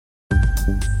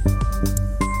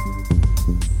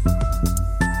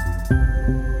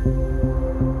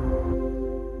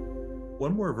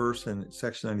One more verse in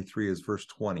section 93 is verse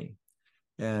 20.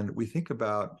 And we think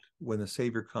about when the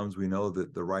Savior comes, we know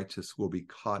that the righteous will be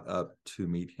caught up to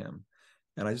meet him.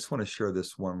 And I just want to share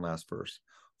this one last verse.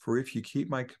 For if you keep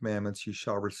my commandments, you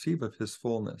shall receive of his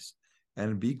fullness,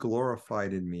 and be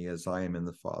glorified in me as I am in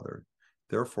the Father.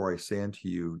 Therefore I say unto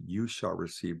you, you shall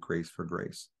receive grace for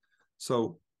grace.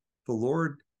 So the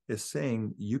Lord is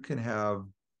saying you can have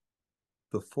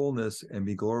the fullness and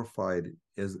be glorified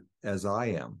as I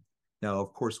am. Now,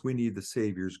 of course, we need the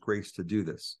Savior's grace to do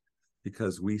this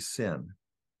because we sin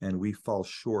and we fall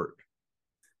short.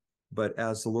 But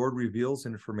as the Lord reveals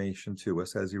information to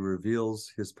us, as he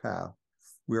reveals his path,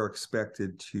 we are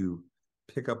expected to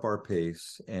pick up our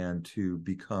pace and to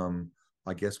become,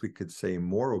 I guess we could say,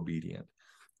 more obedient,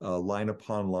 line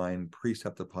upon line,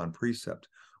 precept upon precept.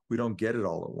 We don't get it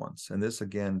all at once. And this,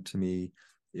 again, to me,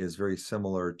 is very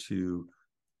similar to,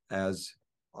 as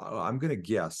I'm going to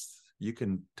guess, you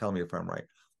can tell me if I'm right.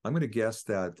 I'm going to guess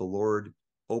that the Lord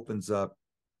opens up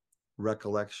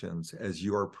recollections as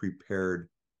you are prepared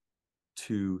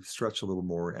to stretch a little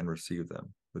more and receive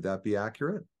them. Would that be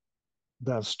accurate?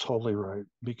 That's totally right.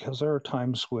 Because there are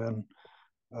times when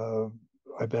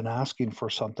I've been asking for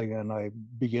something and I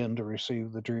begin to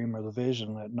receive the dream or the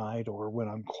vision at night, or when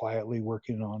I'm quietly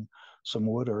working on some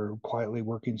wood or quietly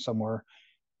working somewhere,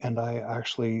 and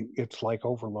it's like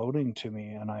overloading to me,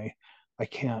 and I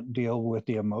can't deal with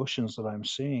the emotions that I'm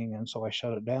seeing, and so I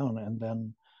shut it down, and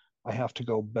then I have to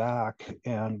go back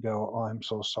and go, oh, I'm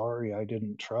so sorry, I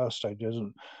didn't trust,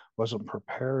 wasn't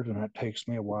prepared, and it takes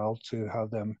me a while to have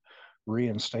them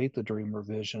reinstate the dream or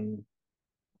vision.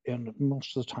 And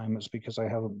most of the time it's because I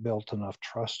haven't built enough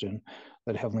trust in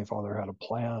that Heavenly Father had a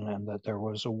plan and that there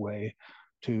was a way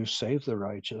to save the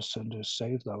righteous and to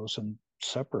save those and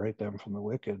separate them from the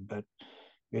wicked. But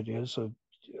it is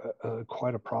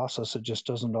quite a process. It just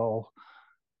doesn't all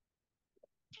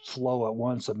flow at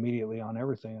once immediately on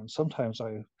everything. And sometimes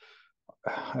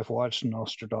I've watched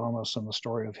Nostradamus and the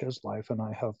story of his life, and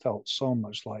I have felt so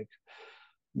much like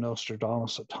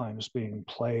Nostradamus at times, being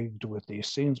plagued with these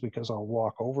scenes, because I'll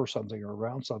walk over something or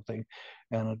around something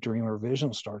and a dream or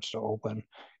vision starts to open,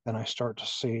 and I start to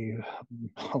see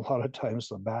a lot of times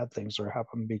the bad things are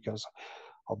happening because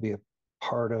I'll be a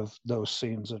part of those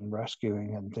scenes and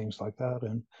rescuing and things like that,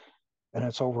 and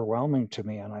it's overwhelming to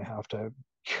me, and I have to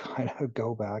kind of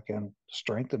go back and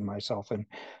strengthen myself and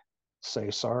say,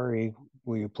 sorry,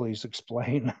 will you please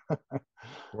explain?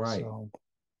 Right.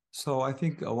 So I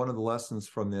think one of the lessons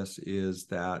from this is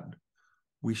that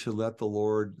we should let the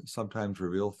Lord sometimes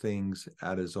reveal things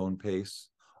at his own pace.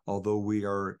 Although we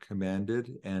are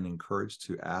commanded and encouraged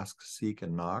to ask, seek,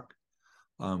 and knock,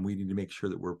 we need to make sure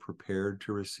that we're prepared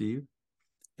to receive.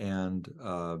 And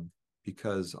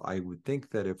because I would think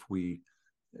that if we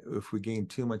gain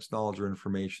too much knowledge or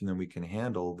information than we can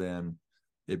handle, then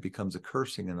it becomes a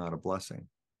cursing and not a blessing.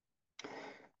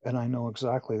 And I know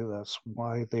exactly that's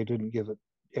why they didn't give it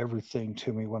everything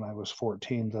to me when I was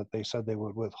 14, that they said they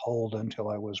would withhold until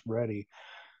I was ready,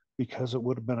 because it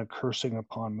would have been a cursing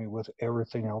upon me with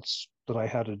everything else that I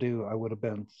had to do. I would have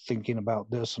been thinking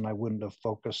about this and I wouldn't have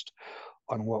focused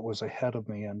on what was ahead of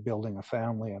me and building a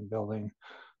family and building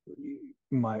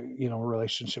my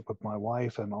relationship with my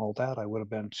wife and all that. I would have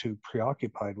been too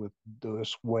preoccupied with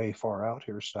this way far out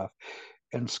here stuff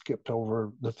and skipped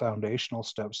over the foundational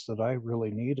steps that I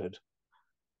really needed.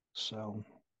 So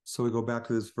we go back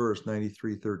to this verse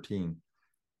 93:13,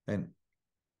 and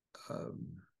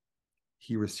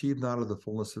he received not of the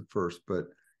fullness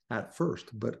at first,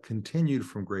 but continued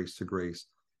from grace to grace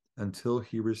until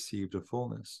he received a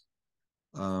fullness.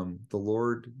 The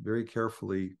Lord very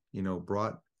carefully,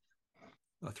 brought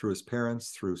through his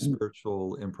parents, through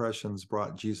spiritual impressions,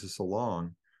 brought Jesus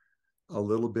along a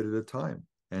little bit at a time.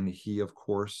 And he, of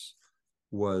course,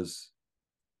 was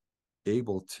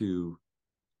able to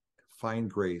find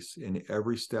grace in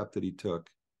every step that he took,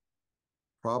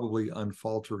 probably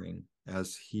unfaltering,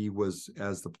 as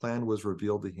the plan was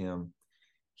revealed to him.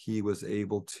 He was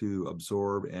able to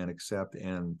absorb and accept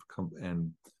and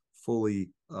fully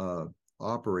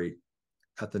operate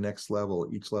at the next level,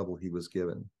 each level he was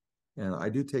given. And I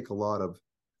do take a lot of,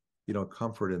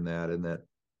 comfort in that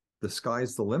the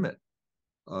sky's the limit.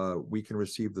 We can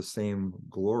receive the same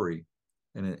glory,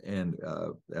 and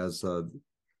as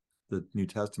the New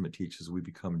Testament teaches, we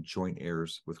become joint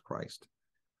heirs with Christ.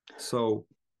 So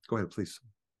go ahead, please.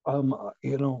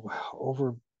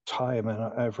 Over time, and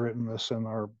I've written this in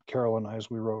Carol and I, as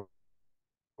we wrote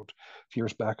a few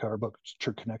years back, our book,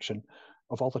 True Connection,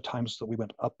 of all the times that we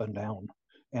went up and down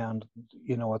And,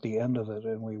 at the end of it,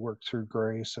 and we worked through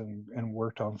grace and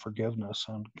worked on forgiveness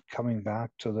and coming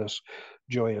back to this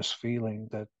joyous feeling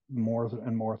that more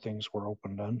and more things were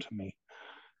opened unto me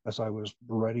as I was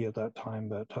ready at that time.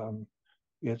 But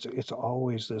it's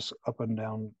always this up and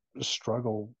down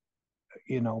struggle,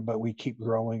 but we keep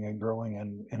growing and growing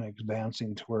and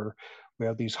advancing to where we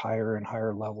have these higher and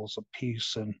higher levels of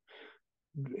peace. And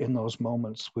in those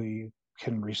moments, we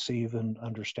can receive and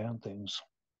understand things.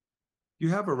 You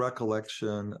have a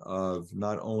recollection of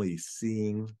not only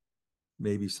seeing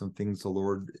maybe some things the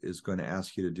Lord is going to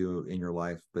ask you to do in your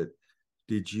life, but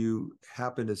did you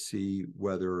happen to see,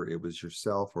 whether it was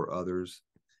yourself or others,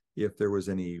 if there was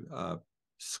any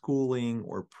schooling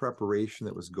or preparation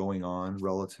that was going on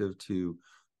relative to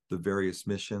the various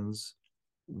missions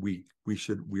we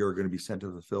are going to be sent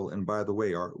to fulfill? And by the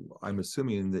way, I'm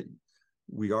assuming that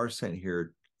we are sent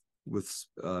here with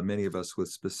many of us with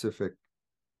specific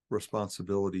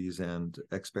responsibilities and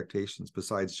expectations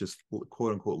besides just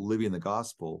quote unquote living the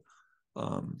gospel.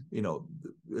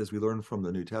 As we learn from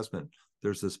the New Testament,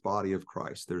 there's this body of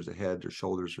Christ. There's a head, there's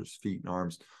shoulders, there's feet and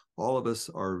arms. All of us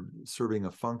are serving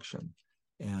a function.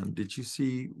 And did you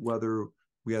see whether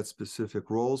we had specific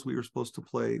roles we were supposed to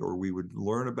play, or we would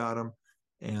learn about them?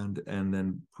 And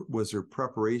then was there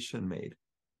preparation made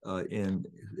in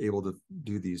able to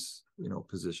do these,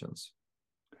 positions?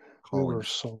 We were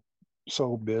Callings.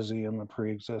 so busy in the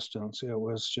pre-existence. It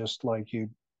was just like you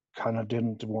kind of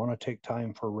didn't want to take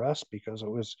time for rest because it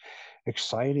was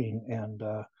exciting. And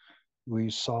we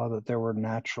saw that there were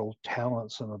natural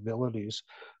talents and abilities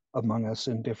among us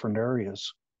in different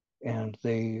areas. And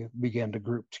they began to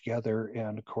group together.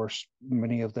 And of course,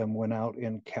 many of them went out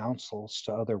in councils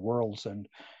to other worlds. And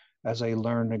as they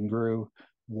learned and grew,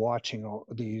 watching all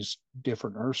these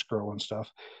different earths grow and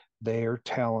stuff, their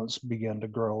talents began to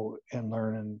grow and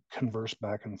learn and converse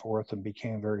back and forth and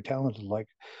became very talented. Like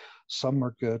some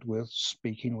were good with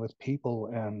speaking with people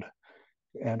and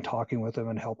talking with them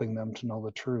and helping them to know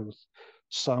the truth.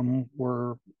 Some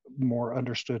were more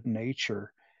understood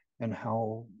nature and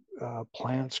how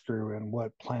plants grew and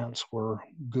what plants were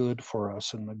good for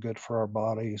us and good for our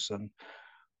bodies. And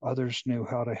others knew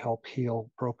how to help heal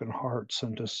broken hearts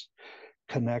and to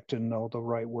connect and know the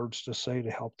right words to say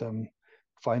to help them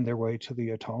find their way to the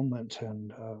atonement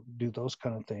and do those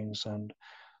kind of things. And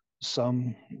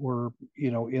some were,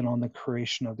 in on the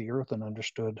creation of the earth and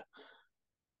understood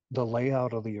the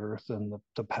layout of the earth and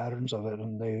the patterns of it.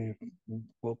 And they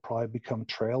will probably become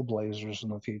trailblazers in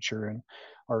the future and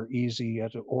are easy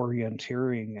at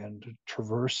orienteering and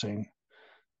traversing.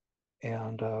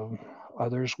 And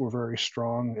others were very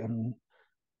strong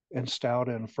and stout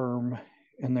and firm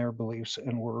in their beliefs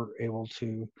and were able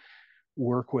to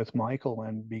work with Michael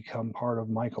and become part of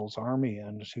Michael's army.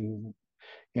 And to,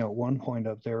 at one point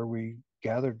up there, we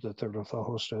gathered the third of the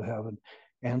host of heaven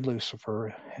and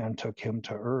Lucifer and took him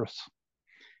to earth.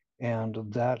 And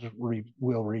that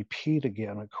will repeat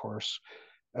again, of course,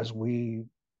 as we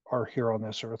are here on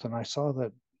this earth. And I saw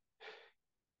that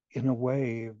in a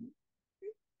way,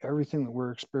 everything that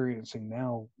we're experiencing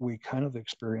now, we kind of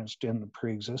experienced in the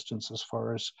pre-existence as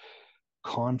far as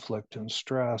conflict and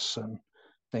stress and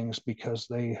things, because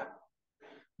we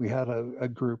had a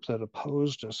group that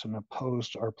opposed us and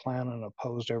opposed our plan and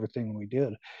opposed everything we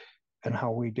did, and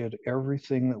how we did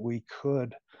everything that we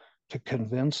could to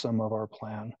convince them of our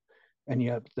plan, and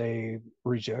yet they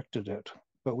rejected it.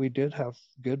 But we did have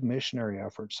good missionary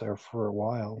efforts there for a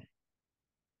while.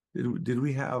 Did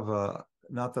we have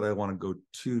not that I want to go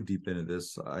too deep into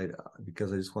this,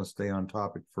 because I just want to stay on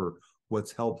topic for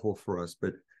what's helpful for us,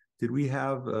 but did we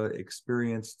have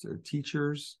experienced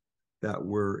teachers that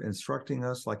were instructing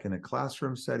us, like in a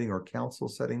classroom setting or council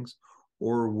settings,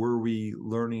 or were we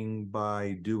learning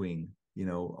by doing,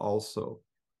 also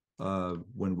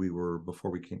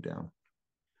before we came down?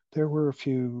 There were a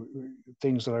few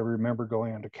things that I remember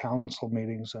going into council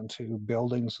meetings and to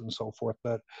buildings and so forth,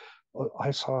 but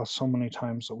I saw so many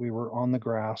times that we were on the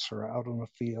grass or out in a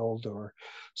field or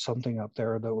something up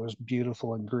there that was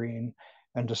beautiful and green,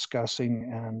 and discussing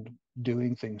and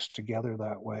doing things together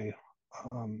that way.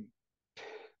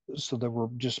 So there were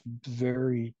just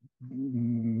very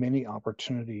many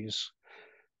opportunities,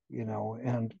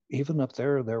 and even up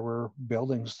there were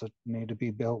buildings that need to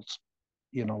be built,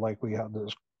 like we have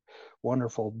this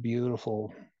wonderful,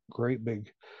 beautiful, great big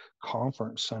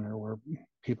conference center where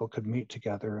people could meet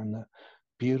together, and the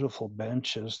beautiful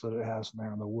benches that it has in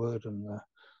there, and the wood and the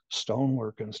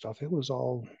stonework and stuff. It was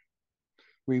all,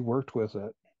 we worked with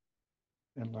it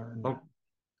and learned. Oh,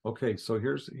 okay. So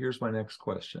here's my next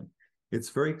question. It's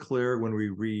very clear when we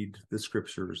read the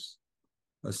scriptures,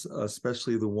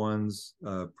 especially the ones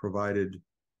provided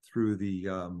through the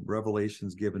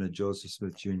revelations given to Joseph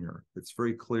Smith Jr. It's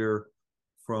very clear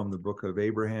from the book of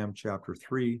Abraham, chapter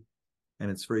 3,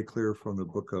 and it's very clear from the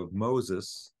book of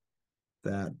Moses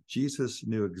that Jesus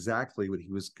knew exactly what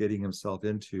he was getting himself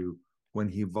into when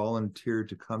he volunteered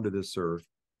to come to this earth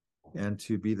and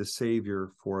to be the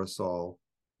Savior for us all,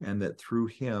 and that through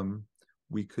him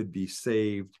we could be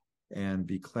saved and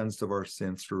be cleansed of our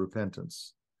sins through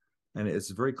repentance. And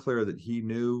it's very clear that he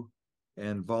knew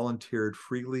and volunteered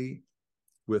freely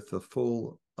with the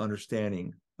full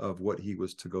understanding of what he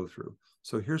was to go through.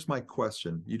 So here's my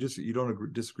question. You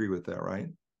don't disagree with that, right?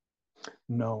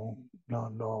 No,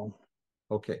 not at all.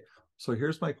 Okay. So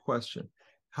here's my question.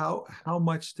 How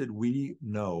much did we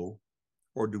know,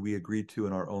 or do we agree to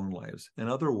in our own lives? In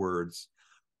other words,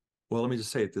 well, let me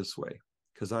just say it this way,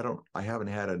 because I haven't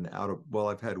had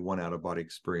I've had one out of body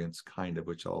experience, kind of,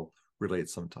 which I'll relate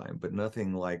sometime, but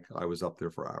nothing like I was up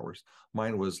there for hours.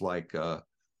 Mine was like,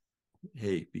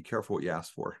 hey, be careful what you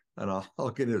ask for, and I'll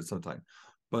get into it sometime.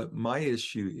 But my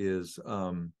issue is,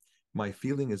 my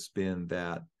feeling has been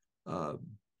that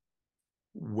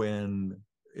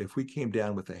if we came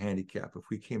down with a handicap, if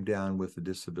we came down with a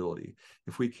disability,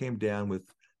 if we came down with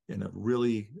in a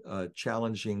really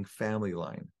challenging family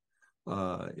line,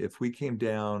 if we came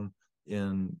down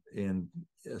in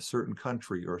a certain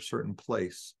country or a certain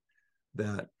place,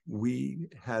 that we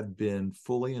had been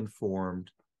fully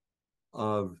informed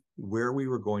of where we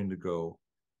were going to go,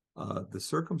 the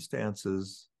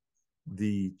circumstances,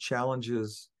 the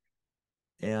challenges,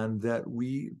 and that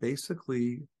we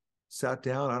basically sat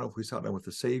down. I don't know if we sat down with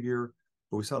the Savior,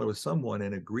 but we sat down with someone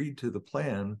and agreed to the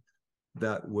plan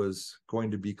that was going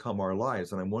to become our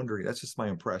lives. And I'm wondering, that's just my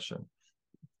impression.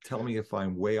 Tell me if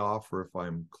I'm way off or if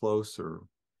I'm close, or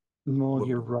No,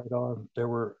 you're right on. There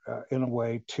were, in a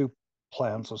way, two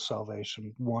plans of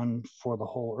salvation, one for the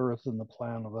whole earth and the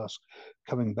plan of us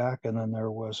coming back. And then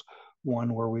there was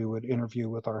one where we would interview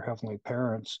with our heavenly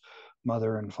parents,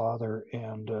 mother and father,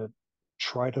 and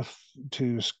try to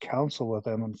counsel with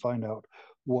them and find out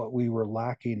what we were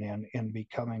lacking in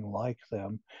becoming like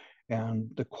them, and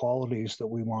the qualities that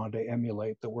we wanted to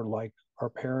emulate that were like our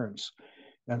parents.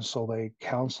 And so they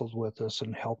counseled with us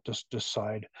and helped us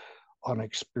decide on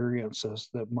experiences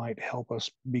that might help us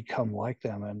become like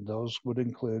them. And those would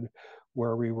include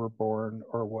where we were born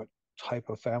or what type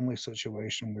of family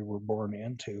situation we were born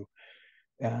into.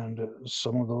 And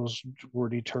some of those were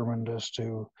determined as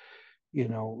to,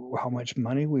 how much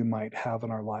money we might have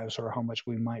in our lives or how much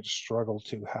we might struggle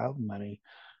to have money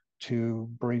to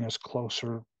bring us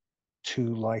closer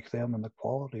to like them and the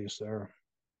qualities there.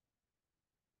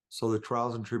 So the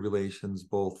trials and tribulations,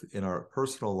 both in our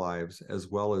personal lives as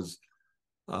well as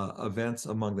events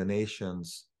among the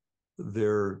nations,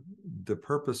 the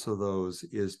purpose of those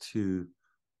is to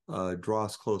draw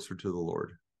us closer to the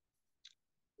Lord.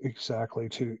 Exactly,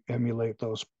 to emulate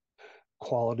those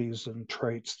qualities and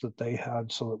traits that they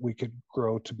had so that we could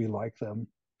grow to be like them.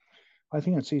 I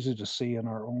think it's easy to see in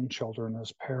our own children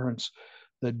as parents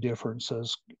the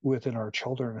differences within our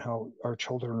children, how our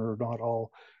children are not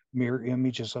all mere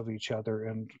images of each other,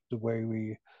 and the way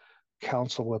we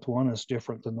counsel with one is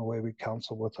different than the way we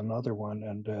counsel with another one.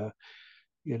 And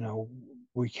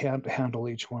we can't handle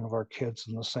each one of our kids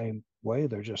in the same way.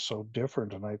 They're just so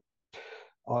different. And I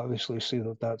obviously see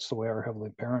that that's the way our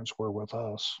heavenly parents were with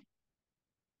us.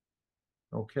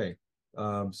 Okay.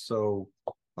 So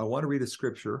I want to read a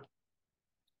scripture.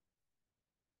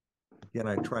 Again,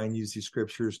 I try and use these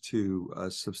scriptures to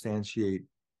substantiate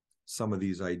some of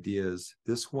these ideas.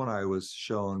 This one I was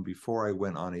shown before I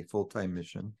went on a full-time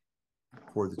mission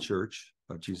for the Church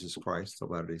of Jesus Christ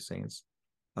of Latter-day Saints.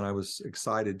 And I was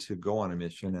excited to go on a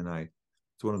mission, and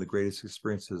it's one of the greatest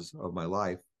experiences of my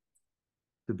life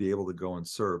to be able to go and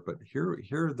serve. But here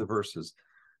are the verses.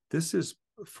 This is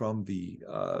from the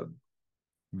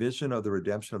Vision of the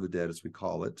Redemption of the Dead, as we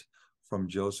call it, from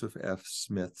Joseph F.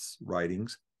 Smith's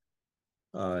writings.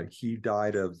 He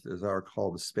died of, as I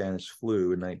recall, the Spanish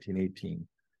flu in 1918.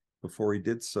 Before he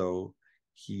did so,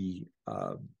 he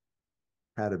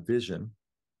had a vision,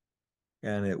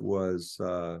 and it was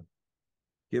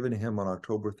given to him on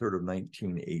October 3rd of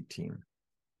 1918.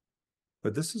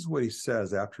 But this is what he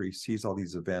says after he sees all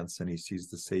these events and he sees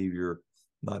the Savior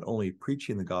not only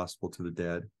preaching the gospel to the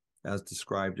dead, as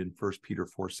described in 1 Peter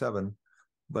 4:7,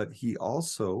 but he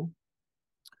also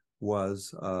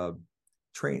was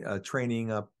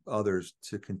training up others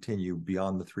to continue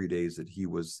beyond the 3 days that he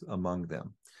was among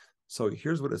them. So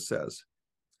here's what it says.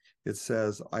 It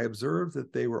says, I observed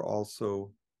that they were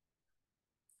also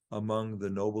among the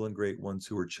noble and great ones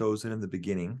who were chosen in the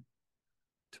beginning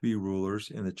to be rulers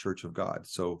in the church of God.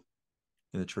 So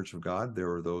in the church of God, there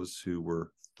were those who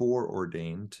were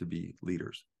foreordained to be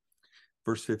leaders.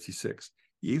 Verse 56,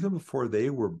 even before they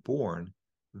were born,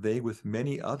 they with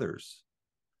many others,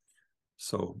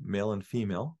 so male and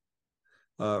female,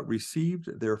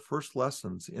 received their first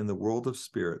lessons in the world of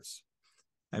spirits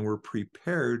and were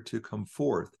prepared to come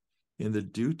forth in the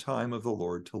due time of the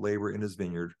Lord to labor in his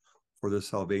vineyard for the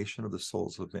salvation of the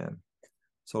souls of men.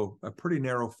 So a pretty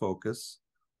narrow focus.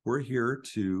 We're here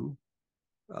to,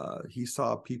 he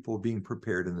saw people being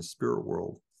prepared in the spirit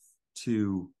world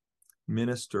to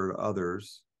minister to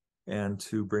others and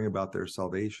to bring about their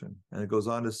salvation. And it goes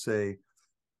on to say,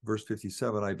 verse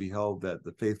 57, I beheld that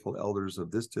the faithful elders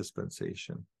of this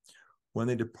dispensation, when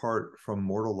they depart from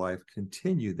mortal life,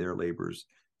 continue their labors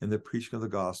in the preaching of the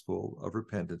gospel of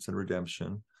repentance and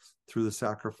redemption through the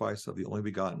sacrifice of the only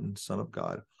begotten Son of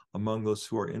God among those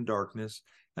who are in darkness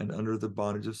and under the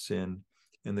bondage of sin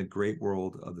in the great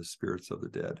world of the spirits of the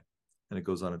dead. And it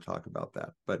goes on to talk about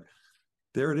that. But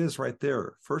there it is right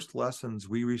there. First lessons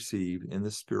we receive in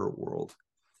the spirit world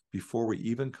before we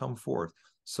even come forth.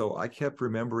 So I kept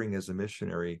remembering as a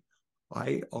missionary,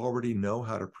 I already know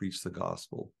how to preach the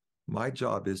gospel. My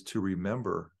job is to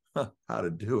remember how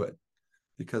to do it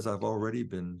because I've already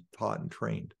been taught and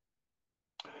trained.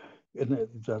 And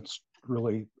that's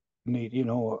really neat. You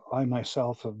know, I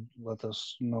myself have let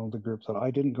this know the group that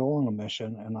I didn't go on a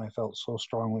mission, and I felt so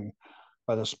strongly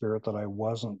by the Spirit that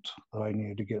I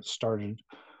needed to get started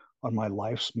on my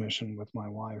life's mission with my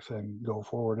wife and go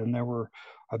forward. And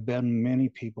have been many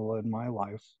people in my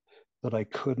life that I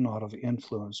could not have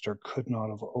influenced or could not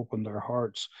have opened their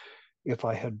hearts if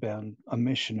I had been a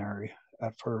missionary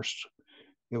at first.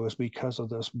 It was because of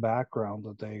this background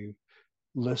that they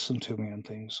listened to me and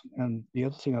things. And the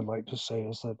other thing I'd like to say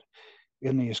is that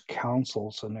in these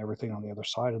councils and everything on the other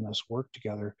side in this work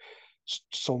together,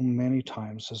 so many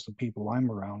times as the people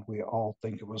I'm around, we all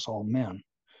think it was all men.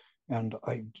 And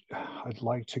I'd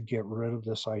like to get rid of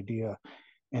this idea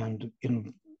and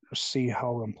see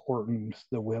how important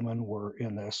the women were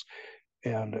in this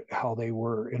and how they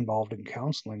were involved in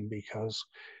counseling, because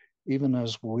even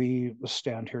as we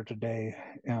stand here today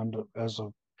and as a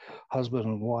husband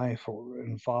and wife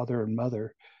and father and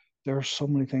mother, there are so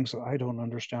many things that I don't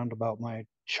understand about my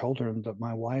children that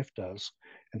my wife does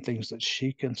and things that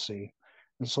she can see.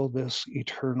 And so this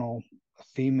eternal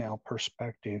female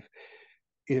perspective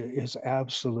is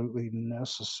absolutely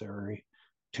necessary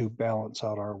to balance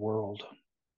out our world.